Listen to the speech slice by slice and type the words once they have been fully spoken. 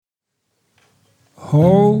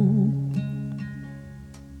Hope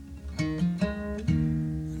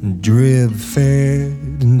drip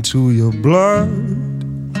fed into your blood,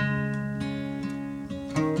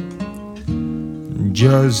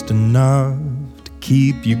 just enough to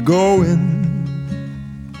keep you going,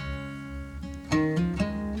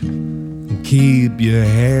 keep your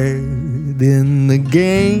head in the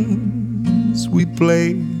games we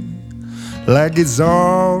play, like it's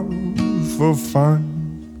all for fun,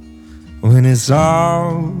 when it's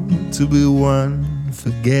all to be won,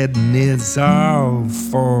 forgetting it's all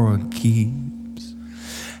for keeps.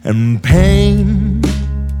 And pain,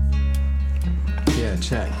 yeah,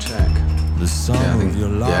 check. the sum of your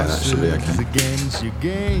that should be losses okay. against your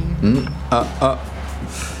gain.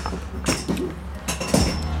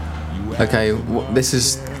 Okay, this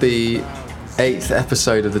is the 8th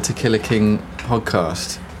episode of the Tequila King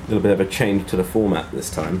podcast. A little bit of a change to the format this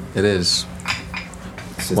time. It is.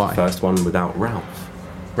 This is Why? the first one without Ralph.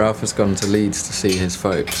 Ralph has gone to Leeds to see his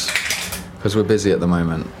folks because we're busy at the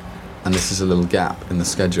moment, and this is a little gap in the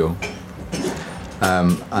schedule.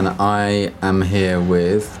 And I am here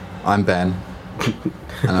with... I'm Ben,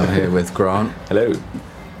 and I'm here with Grant. Hello.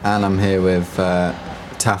 And I'm here with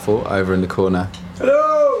Taffel over in the corner.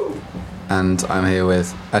 Hello! And I'm here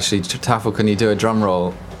with... Actually, Taffel, can you do a drum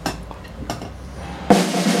roll?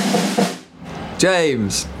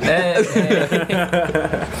 James! Hey.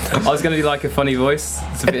 I was going to do like a funny voice.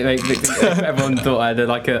 It's a bit, everyone thought I had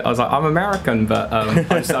like a... I was like, I'm American, but I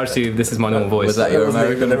just assumed this is my normal voice. Was that your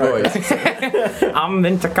American voice? I'm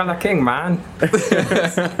into Tequila King, man.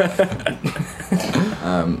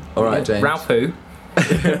 All right, James. Ralph who?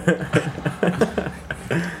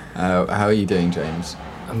 How are you doing, James?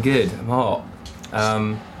 I'm good, I'm hot.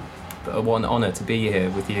 But what an honour to be here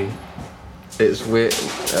with you. We're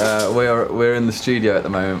in the studio at the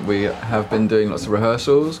moment. We have been doing lots of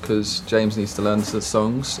rehearsals because James needs to learn the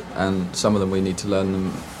songs, and some of them we need to learn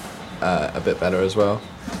them a bit better as well.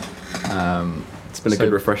 It's been a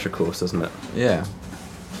good refresher course, hasn't it? Yeah,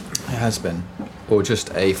 it has been. Or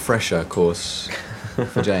just a fresher course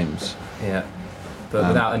for James. Yeah. But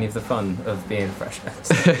without any of the fun of being fresh. It's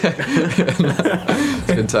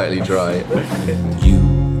been totally dry.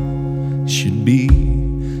 You should be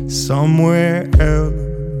somewhere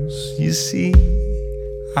else, you see.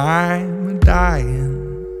 I'm a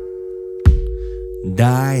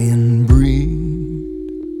dying breed,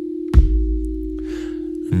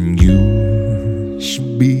 and you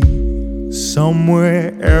should be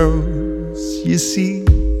somewhere else, you see.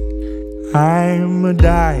 I'm a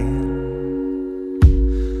dying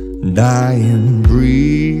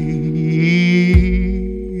breed.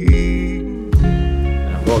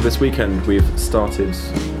 Well, this weekend we've started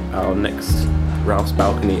our next Ralph's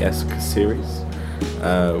Balcony-esque series,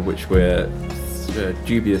 which we're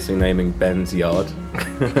dubiously naming Ben's Yard.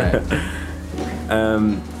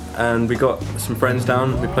 And we got some friends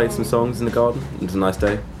down, we played some songs in the garden. It was a nice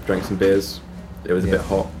day, drank some beers. It was a bit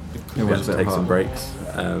hot. It was a bit take hot. some breaks.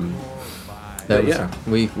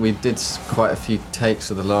 We did quite a few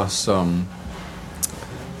takes of the last song,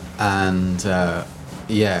 and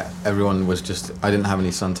everyone was just... I didn't have any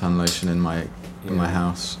suntan lotion in my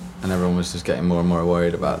house, and everyone was just getting more and more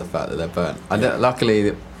worried about the fact that they're burnt.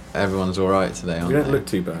 Luckily, everyone's all right today, aren't You don't they? look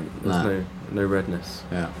too burnt. There's no redness.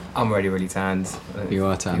 Yeah. I'm already really tanned. You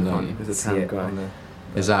are tanned, aren't you? He's a See tan it guy. on the-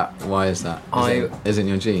 Why is that? Is it in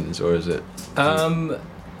your genes, or is it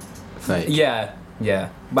fake? Yeah.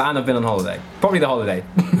 But and I've been on holiday. Probably the holiday.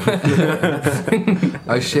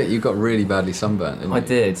 Oh shit, you got really badly sunburnt, didn't you? I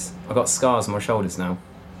did. I've got scars on my shoulders now.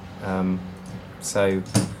 So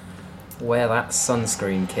wear that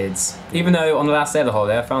sunscreen, kids. Even though on the last day of the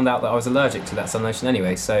holiday I found out that I was allergic to that sun lotion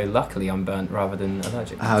anyway, so luckily I'm burnt rather than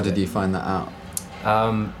allergic. How did you find that out?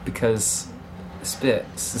 Because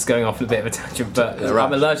this is going off on a bit of a tangent, but Yeah, right.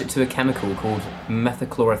 I'm allergic to a chemical called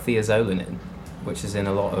methachlorothiazolinin, which is in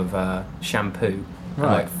a lot of shampoo and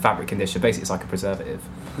Right. like fabric conditioner. Basically, it's like a preservative.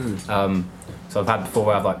 So I've had before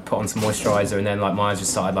where I've like put on some moisturiser and then like my eyes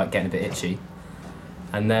just started like getting a bit itchy.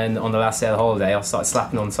 And then on the last day of the holiday, I started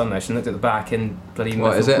slapping on sun lotion, looked at the back, and bloody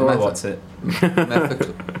What is it? methachlora, what's it?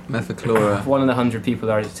 Methachlora. 1 in 100 people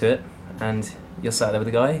are allergic to it, and you're sat there with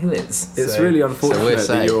a guy who is. It's So- really So unfortunate we're that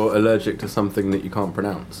safe. you're allergic to something that you can't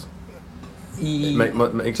pronounce. Makes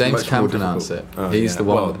it James much can more pronounce difficult. it. He's the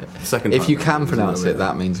one. Well, second If time you can round, pronounce isn't it,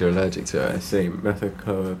 that means you're allergic to I it. see.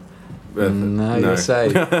 Methachlor. No, you're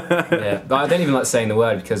safe. Yeah, but I don't even like saying the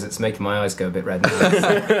word because it's making my eyes go a bit red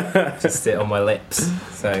now. Just it on my lips.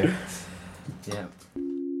 So, yeah.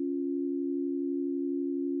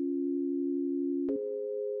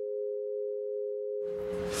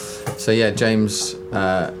 So yeah, James,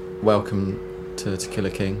 welcome to Tequila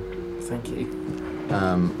King. Thank you.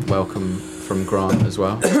 Welcome from Grant as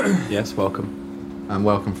well. Yes, welcome. And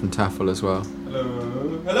welcome from Taffel as well.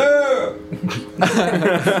 Hello!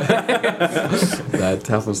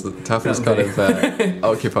 Taffel's kind of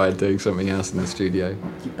occupied doing something else in the studio.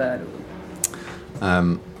 But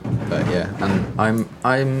yeah, and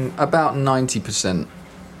I'm about 90%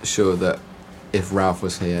 sure that if Ralph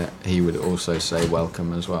was here, he would also say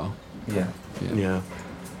welcome as well. Yeah.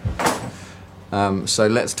 So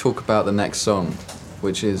let's talk about the next song,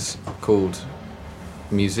 which is called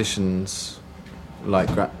Musicians Like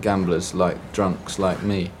Gamblers, Like Drunks, Like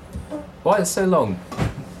Me. Why is it so long?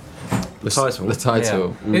 The title. The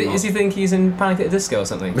title. Yeah. Is he think he's in Panic at the Disco or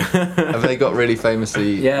something? Have they got really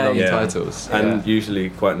famously long titles? And usually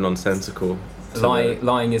quite nonsensical.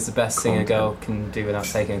 Lying is the best thing a girl can do without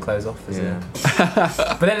taking her clothes off, isn't it? Yeah.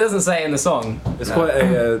 But then it doesn't say it in the song. It's quite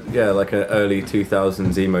a like an early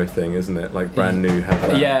 2000s emo thing, isn't it? Like Brand New had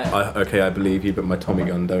that. I believe you, but my Tommy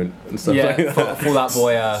gun don't, and stuff like that. For that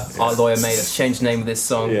boy, our lawyer made us change the name of this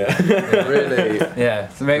song. Really? Yeah,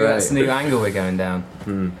 so maybe that's the new angle we're going down.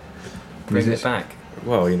 Bring it back.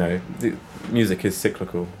 Well, the music is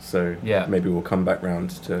cyclical, so maybe we'll come back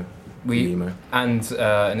round to emo. And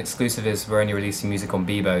an exclusive is we're only releasing music on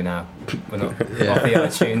Bebo now. We're not off the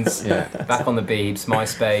iTunes. Back on the Beebs,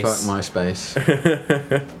 MySpace. Fuck MySpace.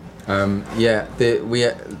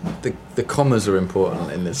 The commas are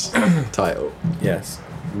important in this title. Yes.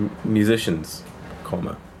 Musicians,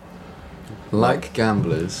 comma. Like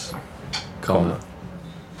gamblers, comma.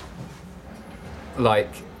 Like.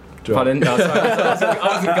 Pardon? No, sorry.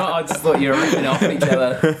 I just thought you were ripping off each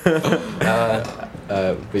other.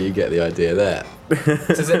 But you get the idea there.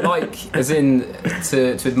 So is it like, as in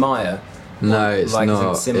to admire? No, it's like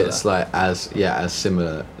not. Similar? It's like as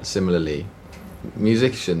similarly.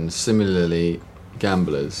 Musicians, similarly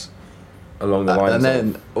gamblers. Along the lines and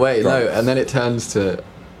then drunks. And then it turns to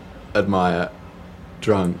admire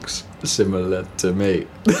drunks similar to me.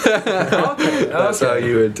 That's how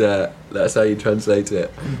you would. That's how you translate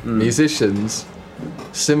it. Musicians,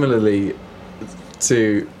 similarly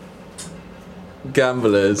to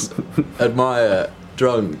gamblers, admire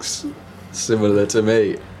drunks similar to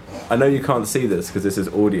me. I know you can't see this because this is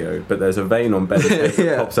audio, but there's a vein on Ben's face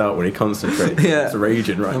that pops out when he concentrates. Yeah. It's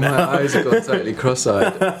raging right now. My eyes have got totally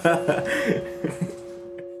cross-eyed.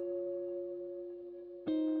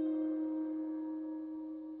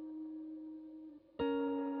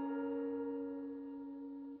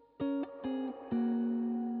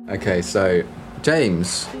 Okay, so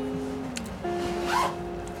James,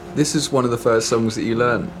 this is one of the first songs that you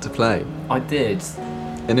learned to play. I did.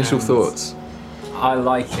 Initial thoughts? I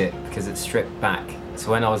like it because it's stripped back.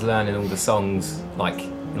 So when I was learning all the songs, in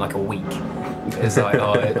like a week, it's like,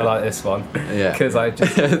 I like this one. Yeah. Because I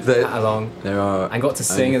just sat along. There are. And got to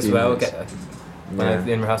sing as well. When I Yeah.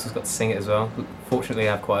 in rehearsals, got to sing it as well. Fortunately,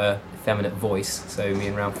 I have quite a effeminate voice, so me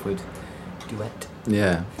and Ralph would duet.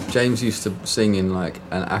 Yeah. James used to sing in like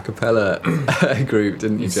an a cappella group,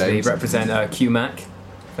 didn't you, Used to James? represent QMAC,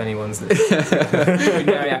 if anyone's Queen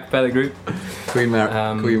Mary a cappella group. Queen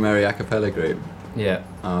Mary a cappella group. Yeah.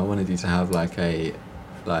 I wanted you to have like a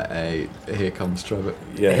Here Comes Trouble.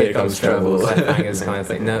 Yeah, Here Comes Trouble. Bangers kind of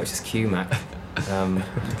thing. No, it's just QMAC.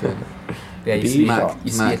 Okay. Yeah, used to be Mac a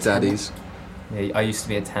tenor. Daddies. Yeah, I used to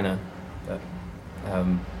be a tenor, but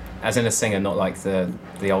as in a singer, not like the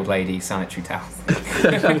old lady sanitary towel.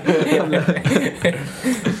 Not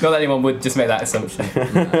that anyone would just make that assumption.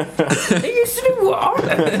 They used to do what?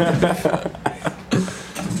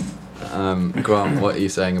 Grant, what are you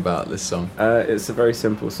saying about this song? It's a very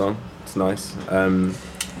simple song. It's nice.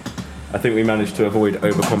 I think we managed to avoid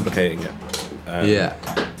overcomplicating it.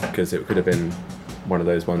 Because it could have been one of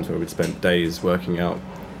those ones where we'd spent days working out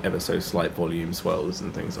ever so slight volume swells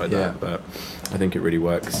and things like that. But I think it really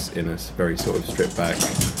works in a very sort of stripped back,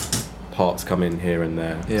 parts come in here and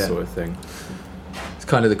there sort of thing. It's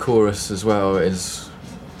kind of the chorus as well is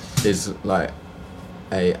like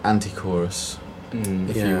a anti-chorus,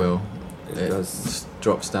 if you will. It does.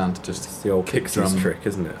 Drops down to just It's the old kick Pixies drum trick,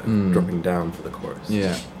 isn't it? Dropping down for the chorus.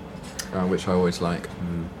 Yeah, which I always like.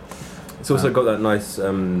 It's also got that nice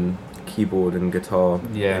keyboard and guitar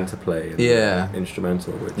interplay. And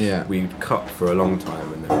instrumental, which we'd cut for a long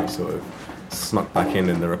time, and then we sort of snuck back in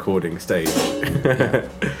the recording stage.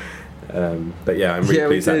 But yeah, I'm really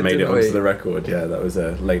pleased that made it onto the record. Yeah, that was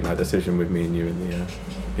a late night decision with me and you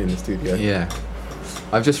in the studio. Yeah.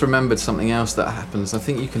 I've just remembered something else that happens. I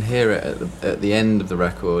think you can hear it at the end of the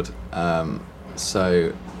record.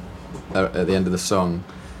 So at the end of the song,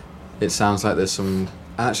 it sounds like there's some.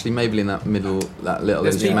 Actually, maybe in that middle, that little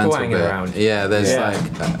there's instrumental people hanging bit. Around. Yeah, there's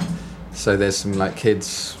so there's some like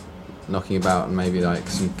kids knocking about and maybe like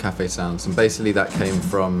some cafe sounds, and basically that came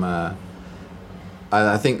from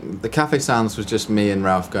I think the cafe sounds was just me and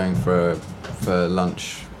Ralph going for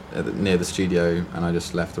lunch near the studio, and I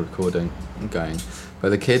just left the recording and going. But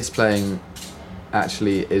the kids playing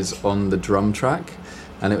actually is on the drum track,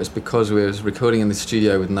 and it was because we was recording in the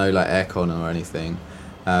studio with no like aircon or anything,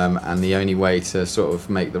 and the only way to sort of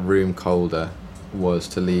make the room colder was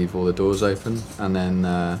to leave all the doors open, and then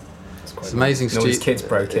it's amazing. All these kids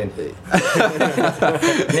broke in. Nicked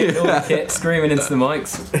all the kit, screaming into the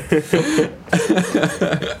mics.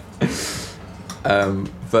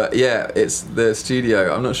 But yeah, it's the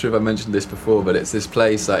studio. I'm not sure if I mentioned this before, but it's this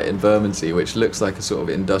place like in Bermondsey, which looks like a sort of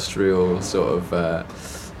industrial sort of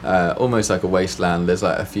almost like a wasteland. There's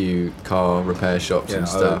like a few car repair shops and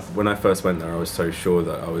stuff. When I first went there, I was so sure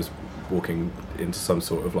that I was walking into some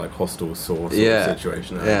sort of like hostel sort of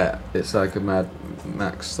situation. Yeah, it's like a Mad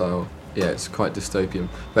Max style. Yeah, it's quite dystopian.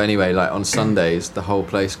 But anyway, like on Sundays, the whole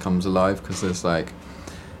place comes alive because there's like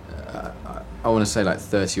I want to say like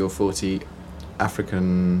 30 or 40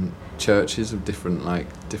 African churches of different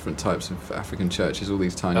types of African churches, all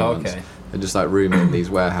these tiny ones. They're just like rooming in these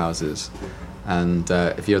warehouses, and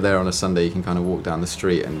if you're there on a Sunday, you can kind of walk down the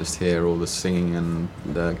street and just hear all the singing and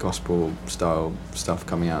the gospel style stuff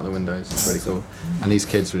coming out the windows. It's really cool. And these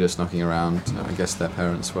kids were just knocking around. I guess their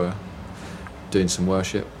parents were doing some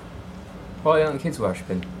worship. Why aren't the kids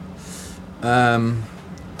worshipping?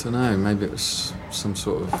 Don't know, maybe it was some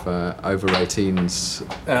sort of over 18s.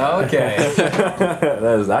 Oh, okay.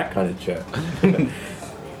 There's that kind of church.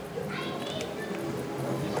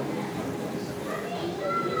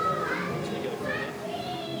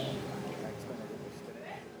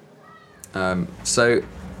 So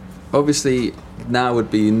obviously now would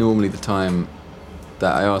be normally the time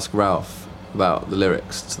that I ask Ralph about the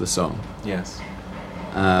lyrics to the song. Yes.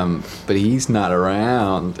 But he's not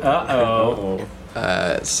around. Uh-oh.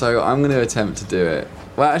 So I'm going to attempt to do it.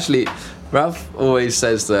 Well, actually, Ralph always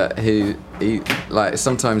says that he like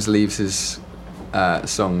sometimes leaves his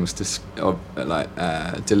songs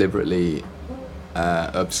deliberately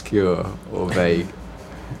obscure or vague.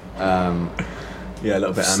 Yeah, a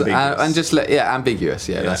little bit ambiguous. And just ambiguous.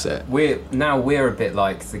 Yeah, that's it. We're a bit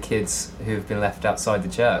like the kids who've been left outside the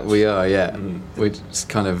church. We are, yeah. We're just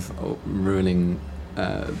kind of ruining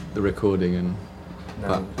the recording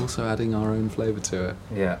but also adding our own flavour to it.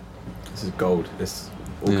 Yeah. This is gold. It's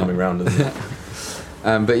all coming round, isn't it?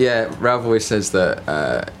 But yeah, Ralph always says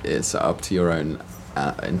that it's up to your own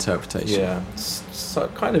interpretation. Yeah, it's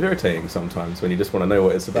kind of irritating sometimes when you just want to know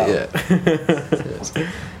what it's about. Yeah.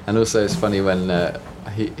 And also it's funny when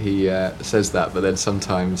he says that, but then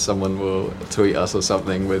sometimes someone will tweet us or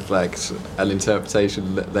something with like an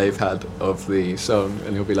interpretation that they've had of the song,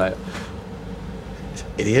 and he'll be like,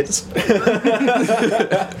 idiots.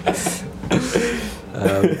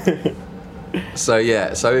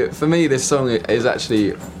 So for me this song is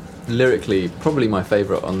actually lyrically probably my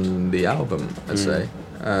favourite on the album, I'd say,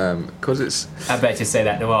 because it's... I bet you say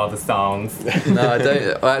that to all the songs. No, I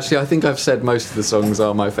don't. Actually, I think I've said most of the songs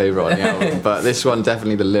are my favourite on the album, but this one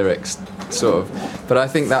definitely the lyrics sort of. But I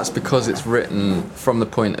think that's because it's written from the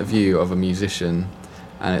point of view of a musician,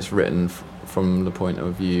 and it's written from the point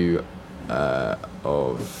of view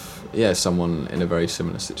of someone in a very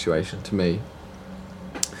similar situation to me.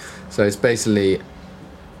 So it's basically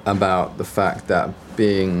about the fact that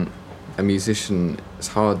being a musician, it's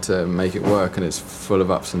hard to make it work, and it's full of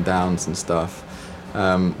ups and downs and stuff,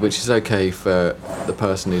 which is okay for the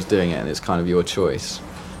person who's doing it, and it's kind of your choice.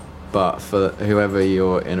 But for whoever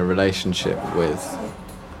you're in a relationship with,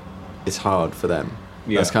 it's hard for them.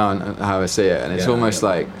 Yeah. That's kind of how I see it, and it's almost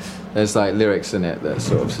like there's like lyrics in it that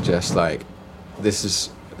sort of suggest like, this is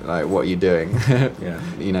like what you're doing.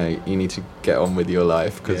 You know, you need to get on with your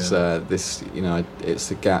life, because this, you know,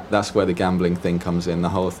 it's that's where the gambling thing comes in. The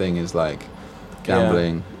whole thing is like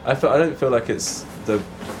gambling. I don't feel like it's the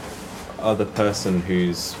other person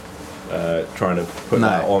who's trying to put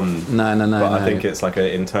that on. No. But I think it's like an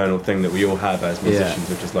internal thing that we all have as musicians,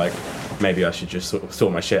 which is like, maybe I should just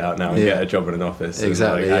sort my shit out now and get a job in an office,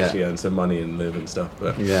 exactly, and like actually earn some money and live and stuff.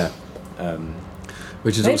 But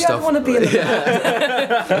which is maybe all stuff. I want to be in the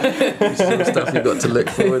band. Which is all stuff you've got to look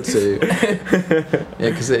forward to. Yeah,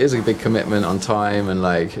 because it is a big commitment on time, and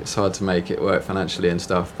like it's hard to make it work financially and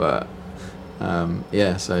stuff. But and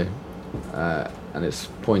it's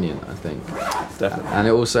poignant, I think. Definitely. And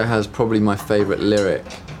it also has probably my favourite lyric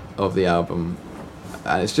of the album.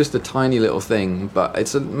 And it's just a tiny little thing, but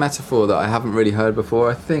it's a metaphor that I haven't really heard before.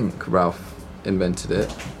 I think Ralph invented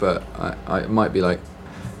it, but it might be like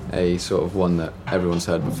a sort of one that everyone's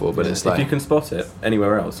heard before, but it's like... If you can spot it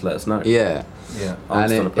anywhere else, let us know. Yeah. Yeah.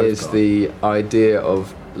 And it is the idea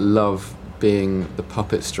of love being the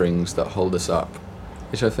puppet strings that hold us up,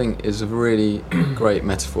 which I think is a really great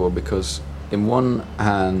metaphor, because in one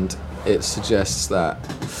hand it suggests that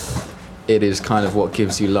it is kind of what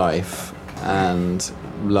gives you life, and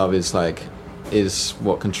love is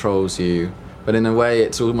what controls you, but in a way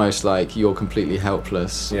it's almost like you're completely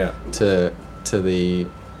helpless to the...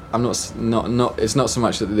 it's not so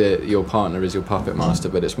much that your partner is your puppet master,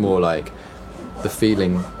 but it's more like the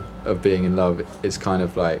feeling of being in love is kind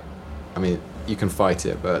of like, I mean, you can fight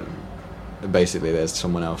it, but basically there's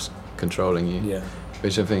someone else controlling you. Yeah.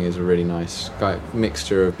 Which I think is a really nice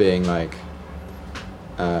mixture of being like,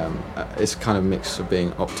 it's kind of mix of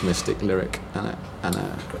being optimistic lyric and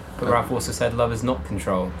But Ralph also said love is not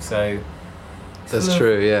control, so that's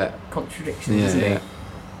true. Yeah. Contradiction, isn't it?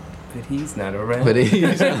 But he's not around.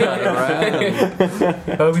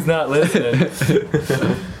 Oh, he's not listening.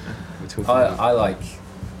 I like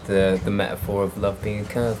the metaphor of love being a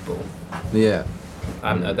curveball. Yeah. I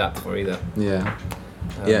haven't heard that before either. Yeah.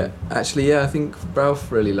 Actually, I think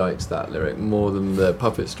Ralph really likes that lyric more than the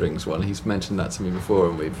puppet strings one. He's mentioned that to me before,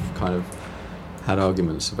 and we've kind of had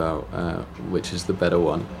arguments about which is the better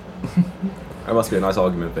one. That must be a nice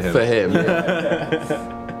argument for him. For him,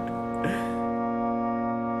 yeah.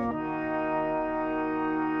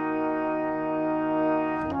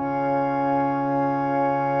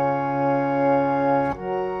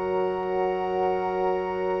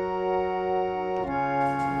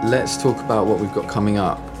 Let's talk about what we've got coming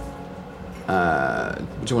up.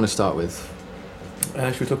 What do you want to start with?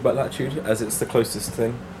 Should we talk about Latitude, as it's the closest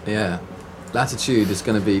thing? Yeah. Latitude is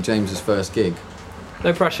going to be James's first gig.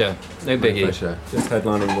 No pressure, no biggie. No pressure. Just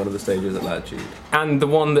headlining one of the stages at Latitude. And the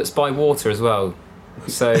one that's by water as well.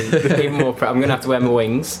 So even more I'm going to have to wear my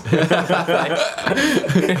wings. In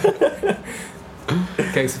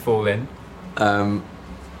case I fall in.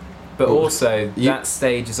 But also, that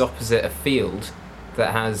stage is opposite a field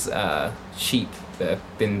that has sheep that have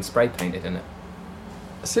been spray painted in it.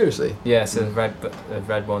 Seriously? Yeah, so the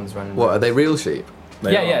red ones running. What, are they real sheep?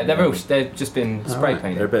 They're real. They've just been spray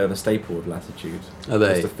painted. They're a bit of a staple of Latitude. Are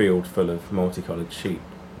they? Just a field full of multicoloured sheep.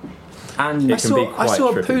 And I saw a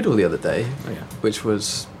trippy. poodle the other day, Oh, yeah. which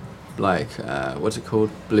was like, what's it called?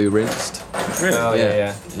 Blue rinsed. Really? Oh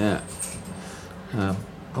yeah. I wonder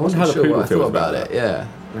wasn't how the sure what poodle I feels thought about about it. that.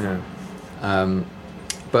 Yeah.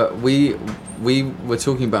 But we were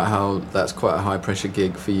talking about how that's quite a high pressure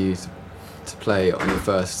gig for you to play on your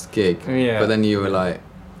first gig. Yeah. But then you were like,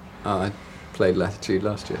 oh, I played Latitude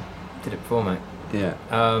last year. Did it before, mate. Yeah.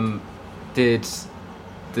 Did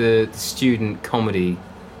the Student Comedy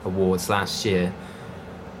Awards last year.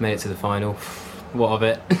 Made it to the final. What of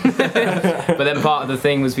it? But then part of the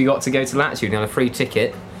thing was we got to go to Latitude and had a free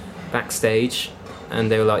ticket backstage, and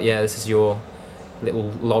they were like, yeah, this is your little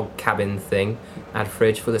log cabin thing. Had a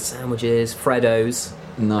fridge full of sandwiches, Freddos,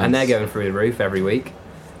 Nice. and they're going through the roof every week.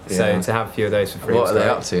 Yeah. So to have a few of those for free. What was are they great.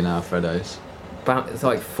 up to now, Freddos? It's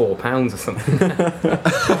like £4 or something.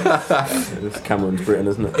 It's Cameron's Britain,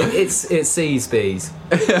 isn't it? It's C's B's.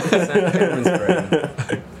 Cameron's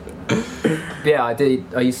Britain. Yeah,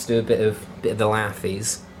 I used to do a bit of the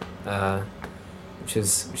laughies, which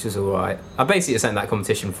is all right. I basically sent that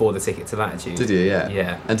competition for the ticket to Latitude. Did you? Yeah.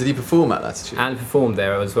 Yeah. And did you perform at Latitude? And performed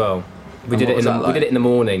there as well. We And did what it was in that the, like? we did it in the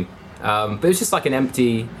morning, but it was just like an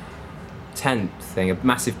empty tent thing, a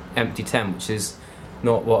massive empty tent, which is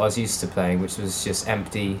not what I was used to playing, which was just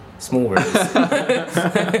empty small rooms.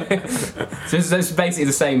 So it's basically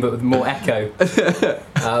the same, but with more echo.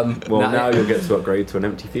 Now you'll get to upgrade to an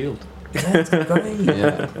empty field. Yeah, it's great.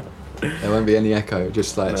 Yeah. There won't be any echo,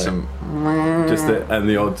 just like some. And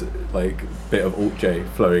the odd bit of Alt J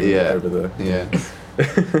flowing over the. Yeah.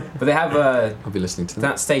 But they have I'll be listening to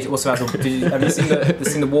that stage. Also has. Have you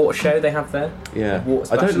seen the water show they have there? Yeah.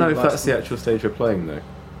 Water I don't know splashing if that's bicycle. the actual stage we're playing though.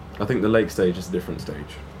 I think the lake stage is a different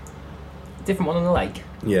stage. Different one on the lake.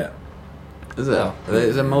 Yeah. Is it? Oh.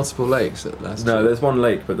 Is there multiple lakes at Latitude? No, there's one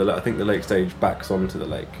lake, but I think the lake stage backs onto the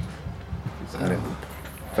lake, and it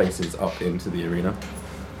faces up into the arena.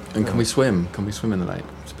 And can we swim? Can we swim in the lake?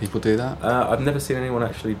 Do people do that? I've never seen anyone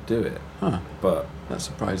actually do it, Huh. but That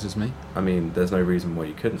surprises me. I mean, there's no reason why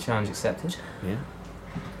you couldn't. Challenge accepted. Yeah.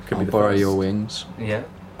 Could I'll the borrow first. your wings. Yeah.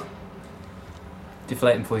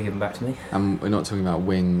 Deflate them before you give them back to me. And we're not talking about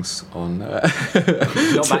wings on. Not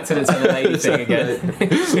back to the lady thing again.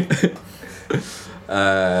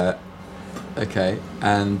 Okay,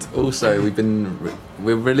 and also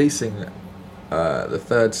we're releasing the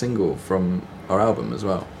third single from our album as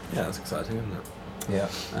well. Yeah, that's exciting, isn't it? Yeah.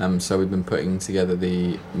 So we've been putting together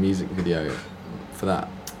the music video for that.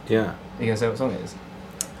 Yeah. Are you going to say what song it is?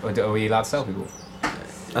 Or are we allowed to tell people?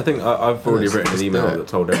 I think I've already written an email that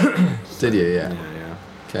told everyone. Did you? Yeah. Yeah.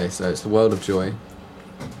 Okay, so it's The World of Joy.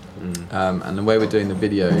 And the way we're doing the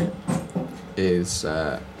video is...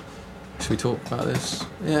 should we talk about this?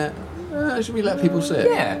 Yeah. Should we let people see it?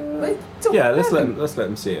 Yeah. Let's let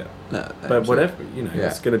them see it. But whatever,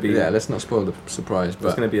 it's going to be... Yeah, let's not spoil the surprise, but...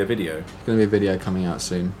 It's going to be a video. It's going to be a video coming out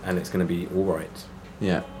soon. And it's going to be all right.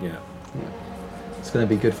 Yeah. Yeah. It's going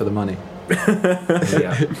to be good for the money.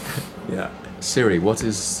 Yeah. Yeah. Siri, what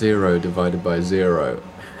is 0 divided by 0?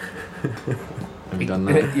 Have you done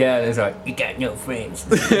that? Yeah, it's like, you got no friends.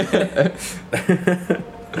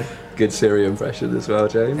 Good Siri impression as well,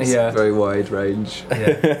 James. Yeah. Very wide range.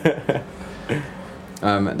 Yeah.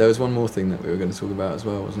 There was one more thing that we were going to talk about as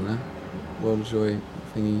well, wasn't there? World of Joy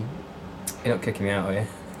thingy. You're not kicking me out, are you?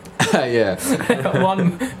 Yeah.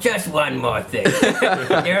 Just one more thing.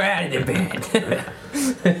 You're out of the band.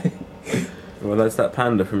 Well, there's that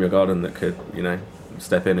panda from your garden that could,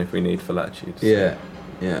 step in if we need for Latitude. So. Yeah.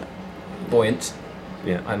 Yeah. Buoyant.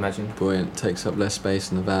 Yeah. I imagine. Buoyant, takes up less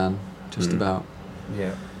space in the van, just about.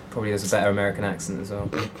 Yeah. Probably has a better American accent as well.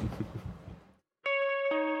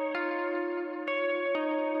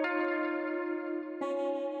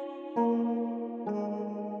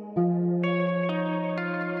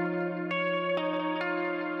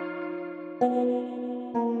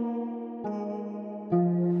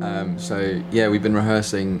 So yeah, we've been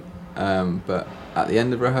rehearsing, but at the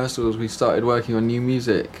end of rehearsals we started working on new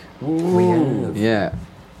music. Ooh. Yeah,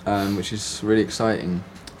 which is really exciting.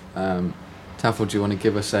 Taffel, do you want to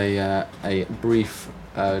give us a brief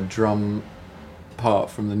drum part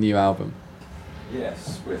from the new album?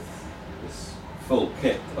 Yes, with this full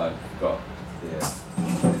kit that I've got here.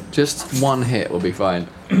 Just one hit will be fine.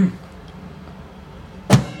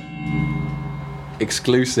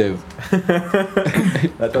 Exclusive.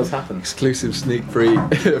 That does happen. Exclusive sneak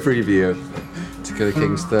preview of To Kill a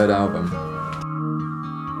King's third album.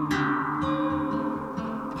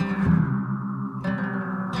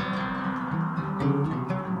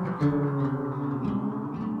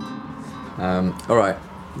 Alright,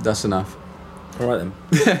 that's enough. Alright then.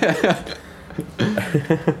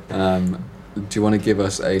 Do you want to give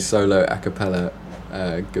us a solo a cappella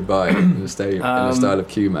goodbye in the style of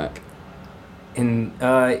Q-Mac?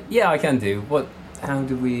 Yeah, I can do. How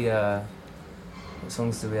do we? What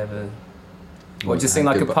songs do we ever? What, just sing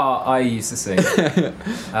like a part I used to sing? But it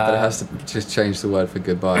has to just change the word for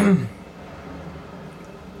goodbye.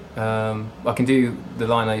 I can do the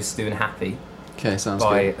line I used to do in Happy. Okay, sounds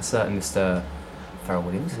by good. a certain Mr. Pharrell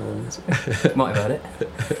Williams. Might have heard it.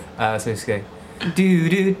 So let's go. Do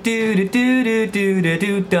do do do do do do do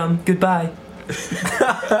do dum goodbye.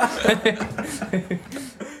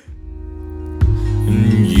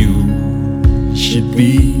 You should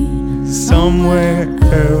be somewhere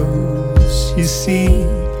else. You see,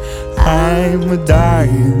 I'm a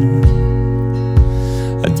dying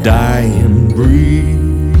breed.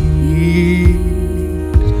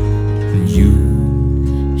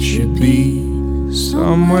 You should be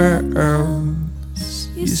somewhere else.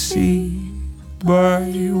 You see, but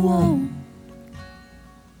you won't.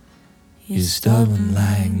 You're stubborn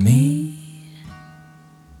like me.